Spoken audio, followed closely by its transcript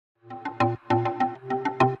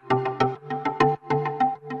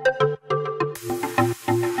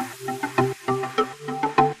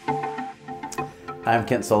I'm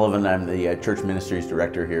Kent Sullivan. I'm the Church Ministries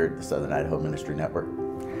Director here at the Southern Idaho Ministry Network.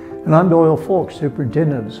 And I'm Doyle Folk,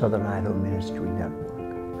 Superintendent of the Southern Idaho Ministry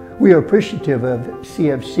Network. We are appreciative of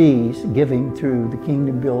CFC's giving through the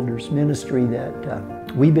Kingdom Builders Ministry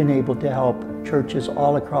that we've been able to help churches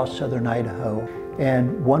all across Southern Idaho.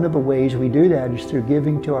 And one of the ways we do that is through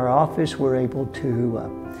giving to our office. We're able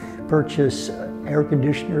to purchase air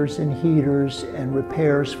conditioners and heaters and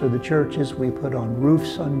repairs for the churches. We put on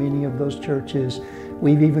roofs on many of those churches.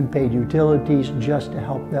 We've even paid utilities just to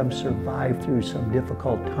help them survive through some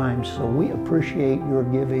difficult times. So we appreciate your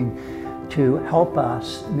giving to help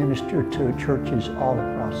us minister to churches all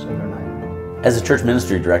across Southern Idaho. As a church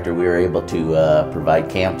ministry director, we were able to provide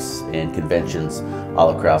camps and conventions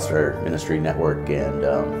all across our ministry network,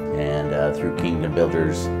 and through Kingdom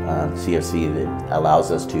Builders CFC, that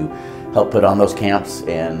allows us to help put on those camps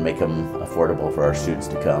and make them affordable for our students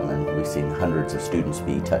to come. And we've seen hundreds of students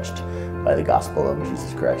be touched by the gospel of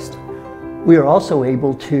Jesus Christ. We are also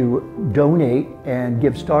able to donate and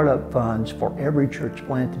give startup funds for every church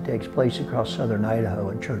plant that takes place across Southern Idaho,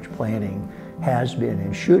 and church planting has been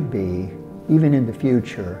and should be, even in the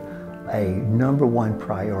future, a #1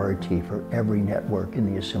 priority for every network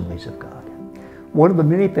in the Assemblies of God. One of the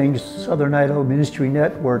many things Southern Idaho Ministry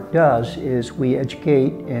Network does is we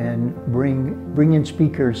educate and bring in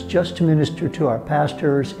speakers just to minister to our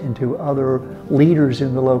pastors and to other leaders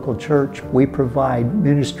in the local church. We provide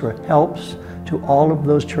minister helps to all of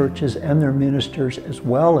those churches and their ministers, as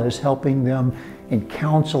well as helping them in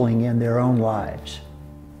counseling in their own lives.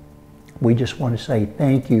 We just want to say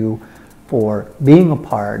thank you for being a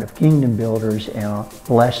part of Kingdom Builders and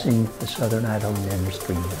blessing the Southern Idaho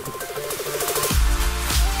Ministry Network.